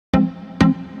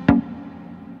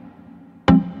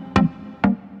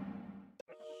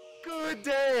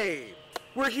Hey,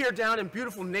 we're here down in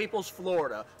beautiful Naples,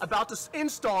 Florida, about to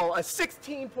install a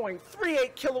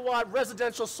 16.38 kilowatt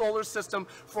residential solar system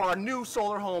for our new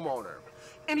solar homeowner.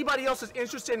 Anybody else is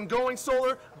interested in going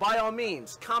solar, by all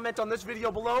means, comment on this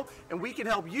video below and we can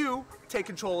help you take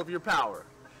control of your power.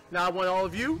 Now I want all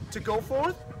of you to go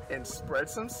forth and spread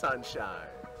some sunshine.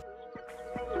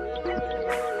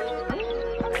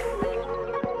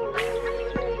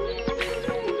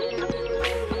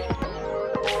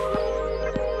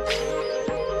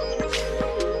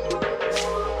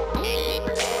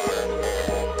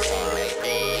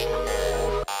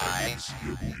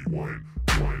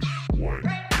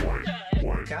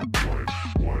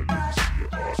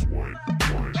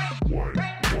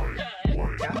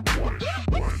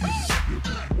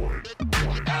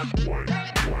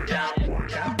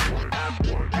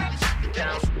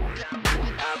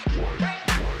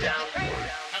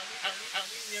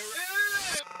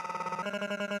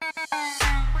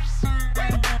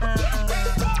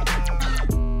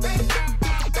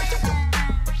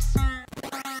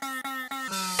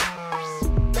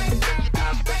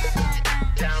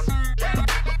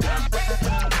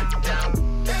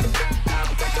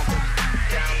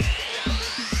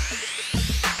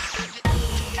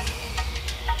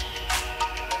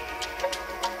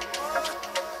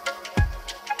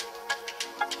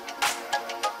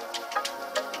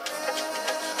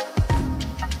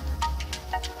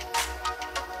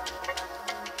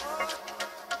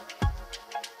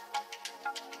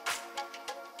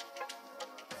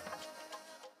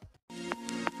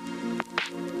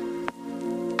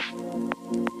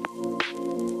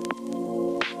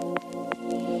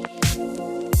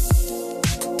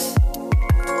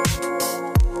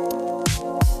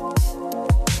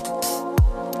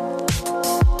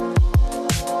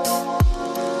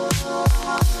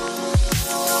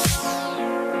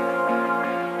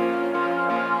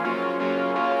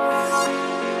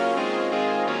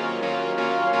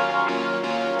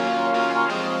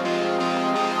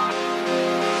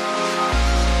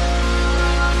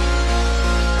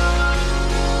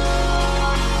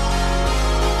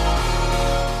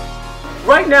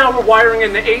 Right now we're wiring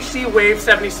in the HD Wave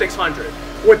 7600.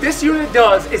 What this unit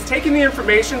does is taking the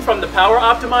information from the power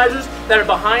optimizers that are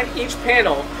behind each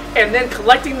panel and then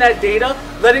collecting that data,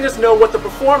 letting us know what the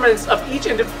performance of each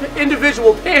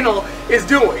individual panel is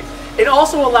doing. It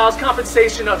also allows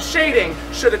compensation of shading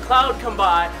should a cloud come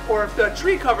by or if the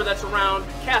tree cover that's around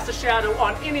casts a shadow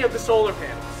on any of the solar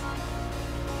panels.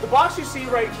 The box you see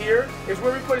right here is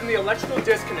where we put in the electrical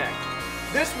disconnect.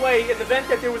 This way, in the event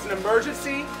that there was an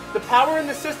emergency, the power in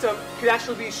the system could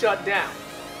actually be shut down.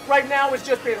 Right now, it's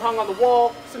just being hung on the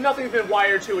wall, so nothing's been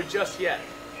wired to it just yet.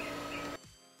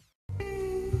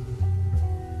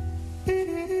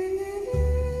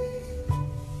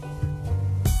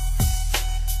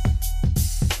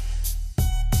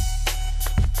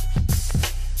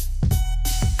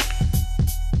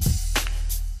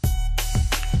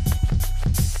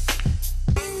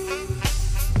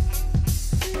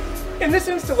 In this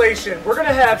installation, we're going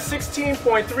to have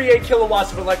 16.38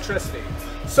 kilowatts of electricity.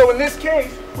 So in this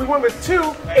case, we went with two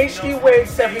HD Wave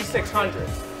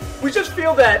 7600s. We just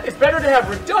feel that it's better to have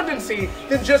redundancy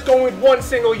than just going with one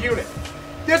single unit.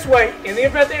 This way, in the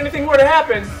event that anything were to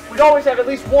happen, we'd always have at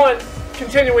least one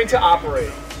continuing to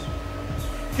operate.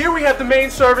 Here we have the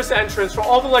main service entrance for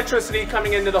all the electricity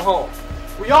coming into the home.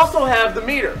 We also have the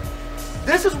meter.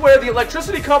 This is where the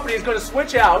electricity company is going to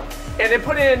switch out and then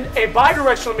put in a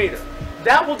bidirectional meter.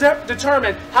 That will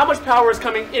determine how much power is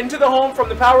coming into the home from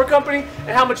the power company and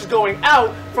how much is going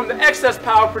out from the excess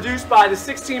power produced by the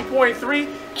 16.3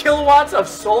 kilowatts of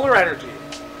solar energy.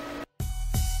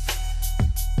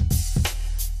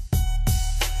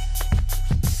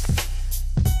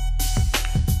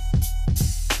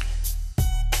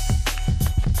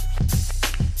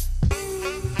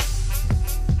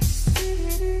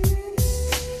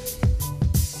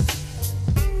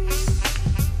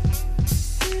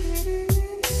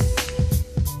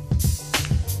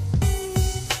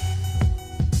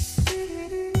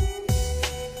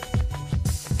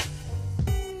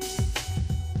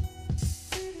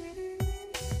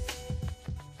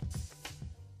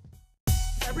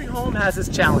 Every home has its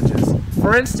challenges.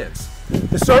 For instance,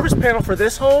 the service panel for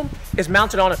this home is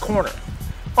mounted on a corner.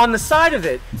 On the side of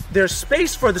it, there's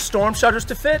space for the storm shutters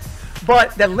to fit,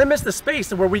 but that limits the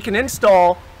space where we can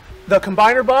install the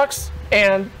combiner box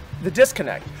and the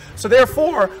disconnect. So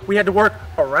therefore, we had to work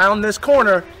around this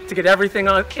corner to get everything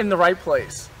in the right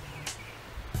place.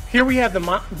 Here we have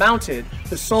mounted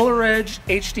the SolarEdge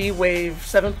HD Wave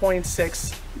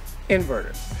 7.6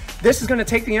 inverter. This is going to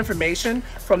take the information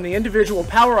from the individual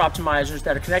power optimizers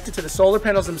that are connected to the solar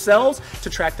panels themselves to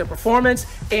track their performance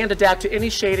and adapt to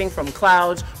any shading from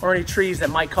clouds or any trees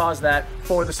that might cause that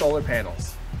for the solar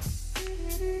panels.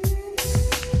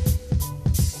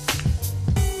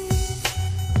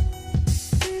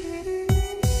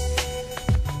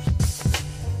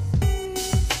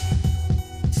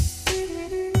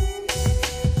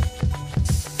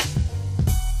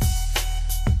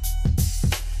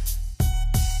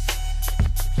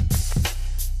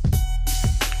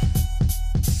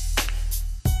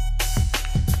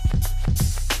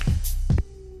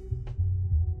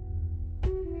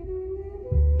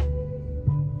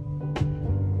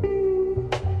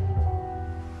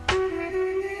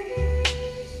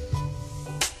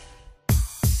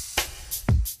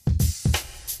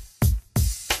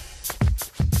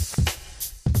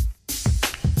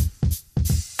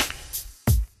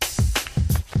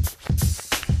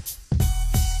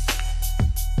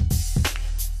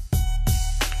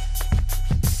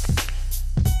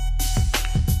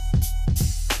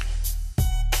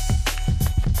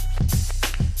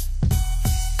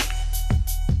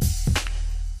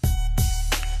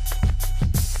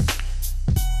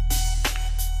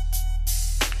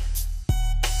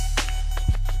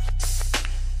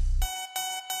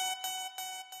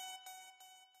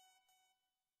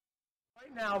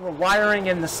 Right now we're wiring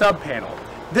in the sub panel.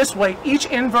 This way each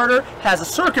inverter has a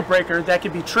circuit breaker that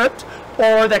can be tripped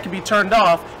or that can be turned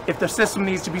off if the system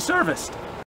needs to be serviced.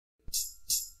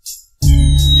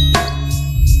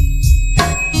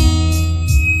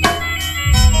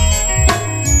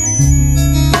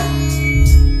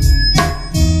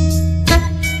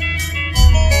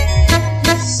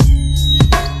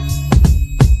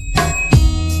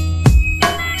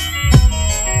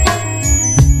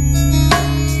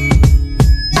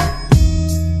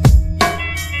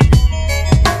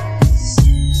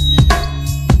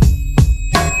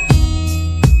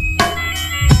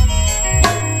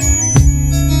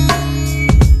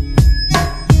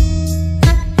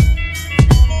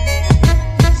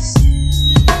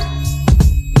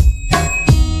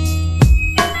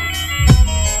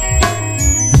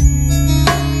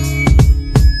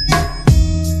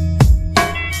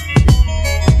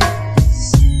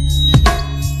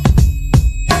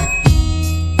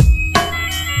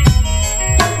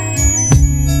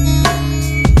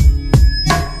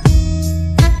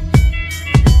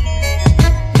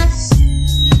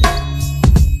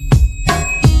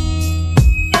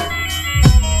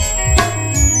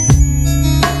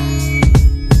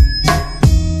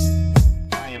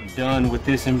 Done with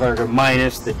this inverter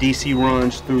minus the DC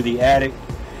runs through the attic,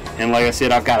 and like I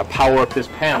said, I've got to power up this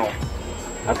panel.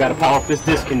 I've got to power up this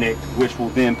disconnect, which will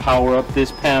then power up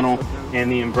this panel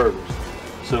and the inverters.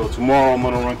 So tomorrow I'm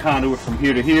going to run conduit from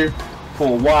here to here,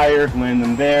 pull wire, land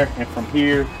them there, and from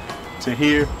here to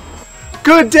here.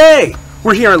 Good day!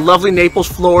 We're here in lovely Naples,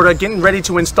 Florida, getting ready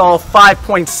to install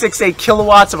 5.68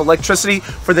 kilowatts of electricity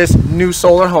for this new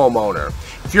solar homeowner.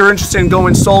 If you're interested in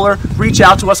going solar, reach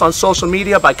out to us on social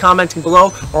media by commenting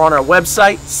below or on our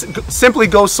website, simply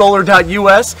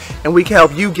gosolar.us, and we can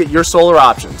help you get your solar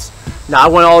options. Now I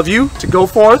want all of you to go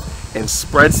forth and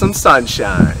spread some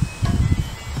sunshine.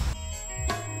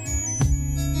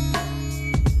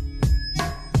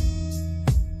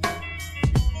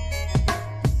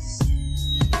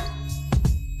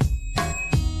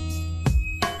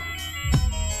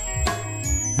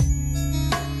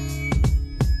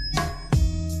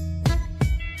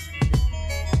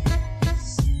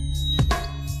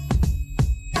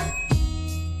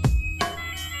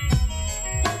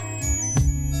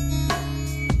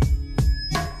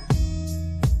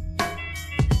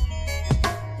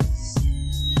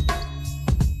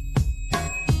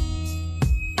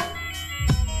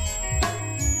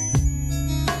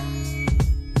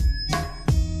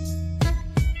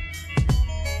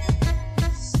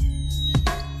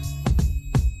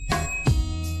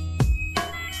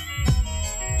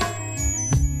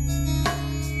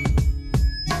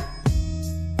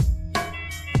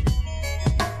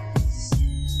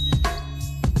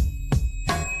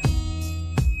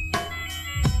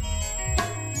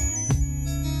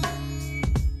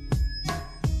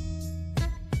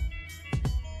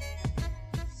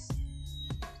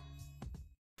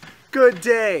 Good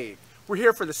day! We're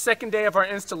here for the second day of our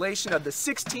installation of the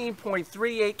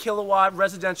 16.38 kilowatt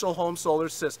residential home solar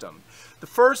system. The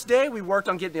first day we worked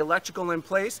on getting the electrical in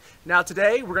place. Now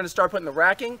today we're going to start putting the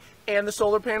racking and the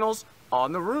solar panels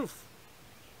on the roof.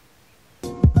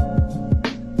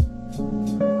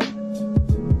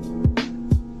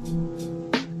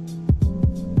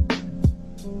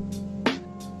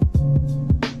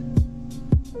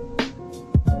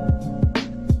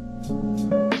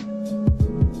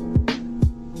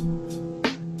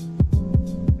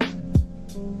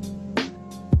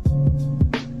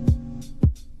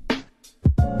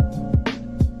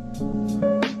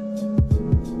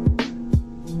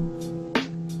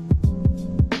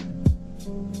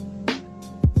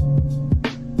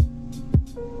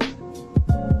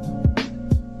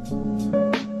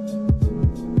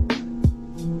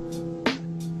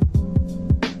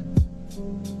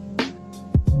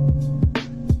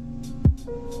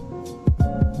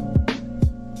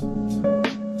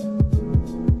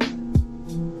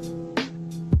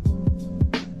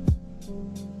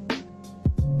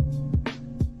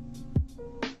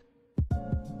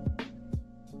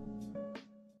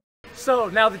 So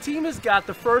now the team has got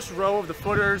the first row of the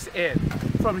footers in.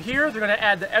 From here, they're going to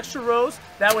add the extra rows.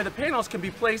 That way the panels can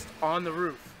be placed on the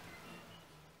roof.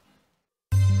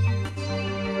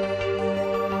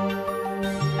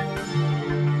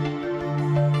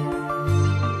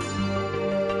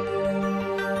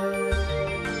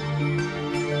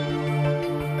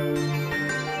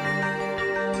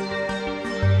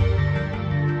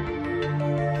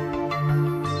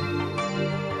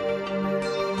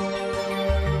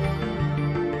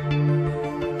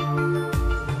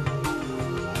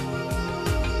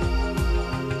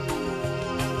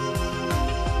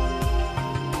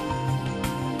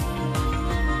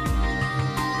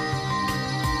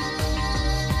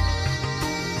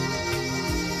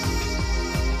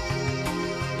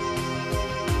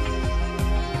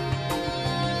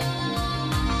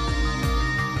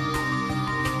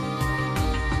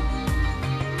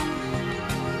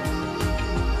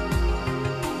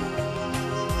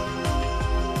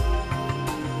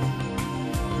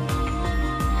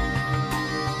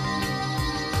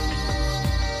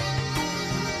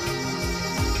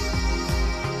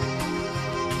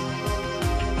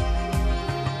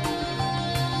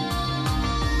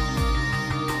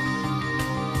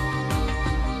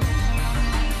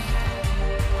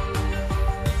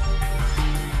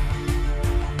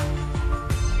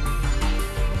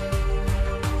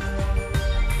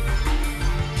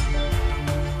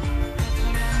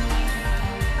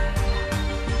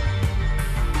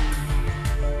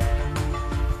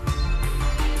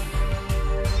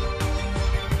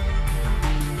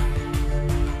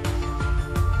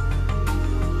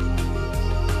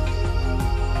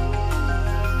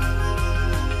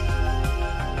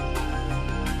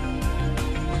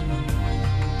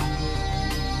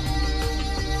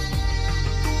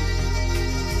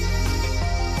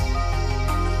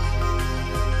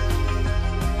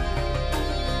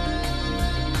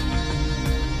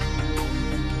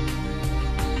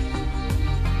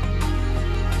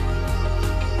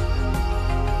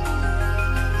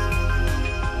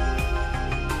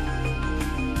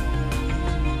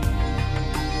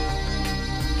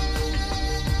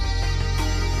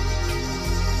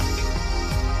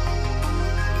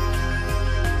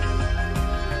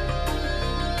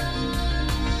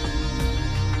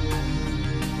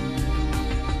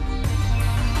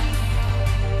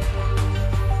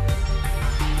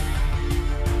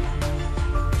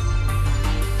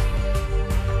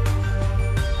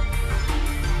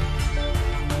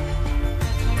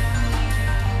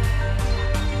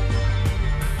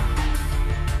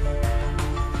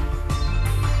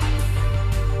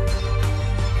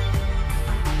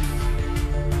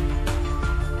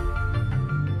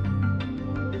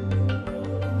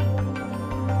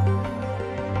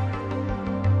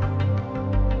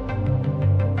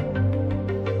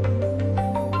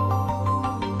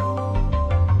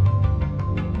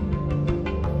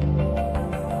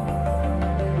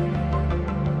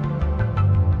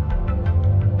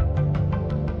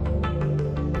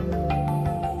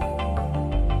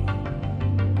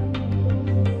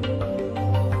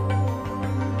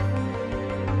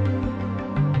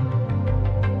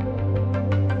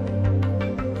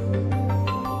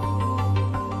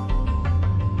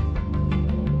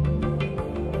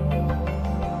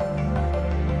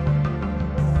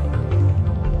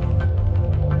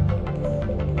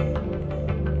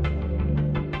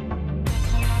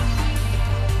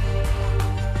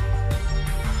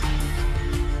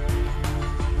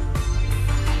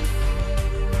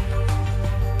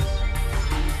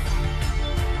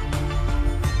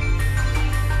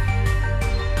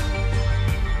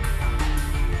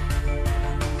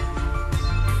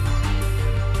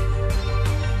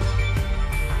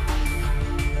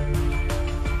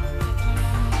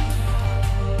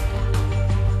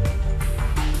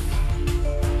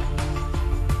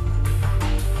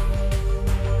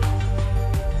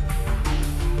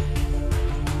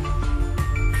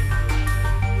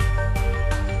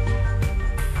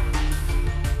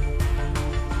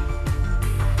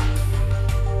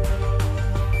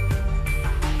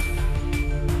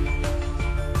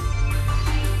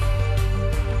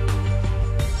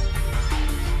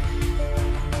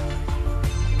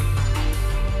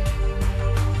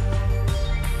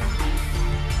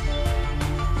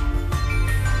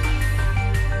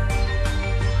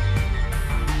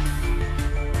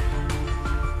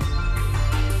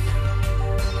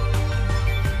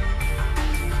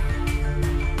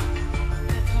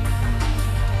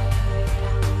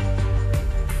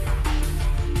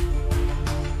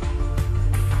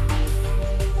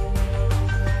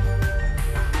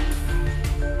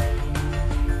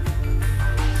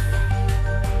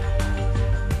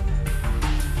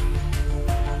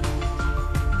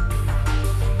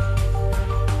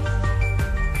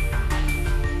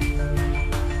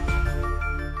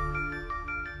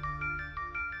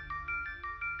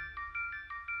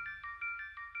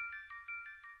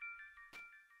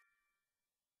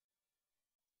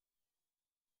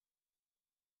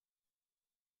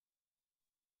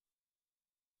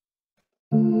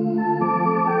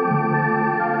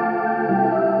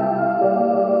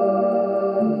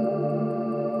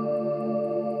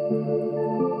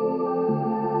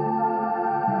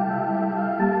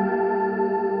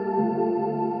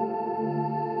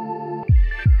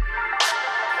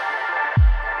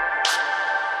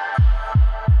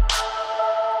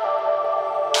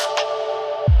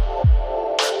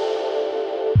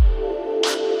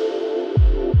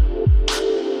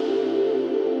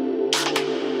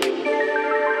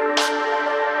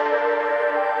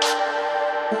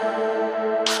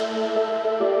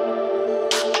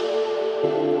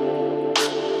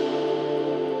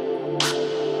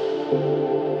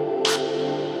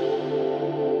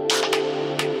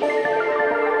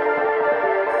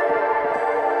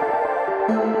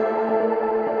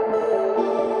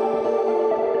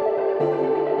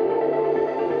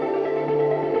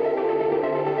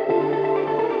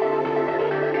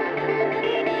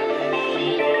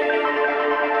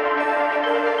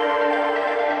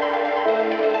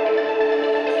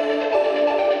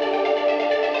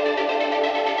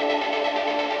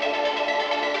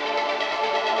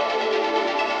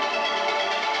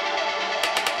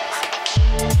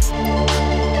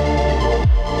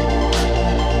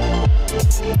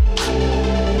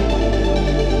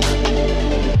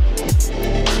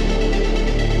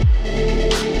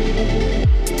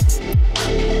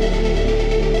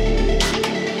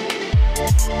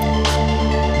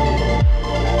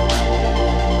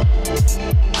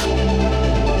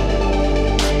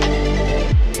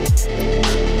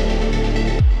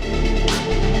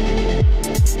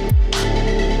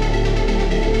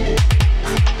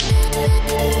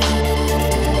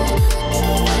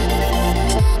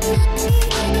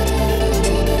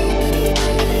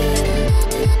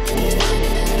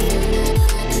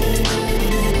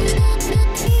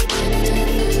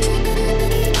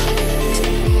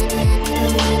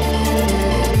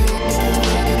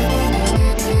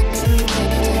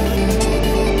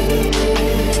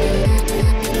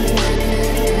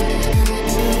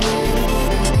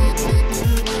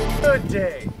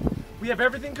 We have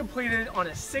everything completed on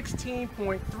a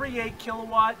 16.38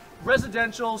 kilowatt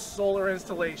residential solar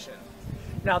installation.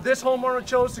 Now this homeowner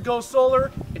chose to go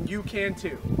solar, and you can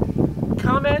too.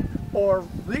 Comment or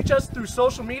reach us through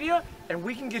social media and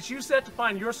we can get you set to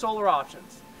find your solar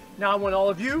options. Now I want all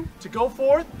of you to go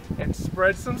forth and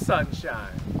spread some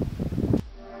sunshine.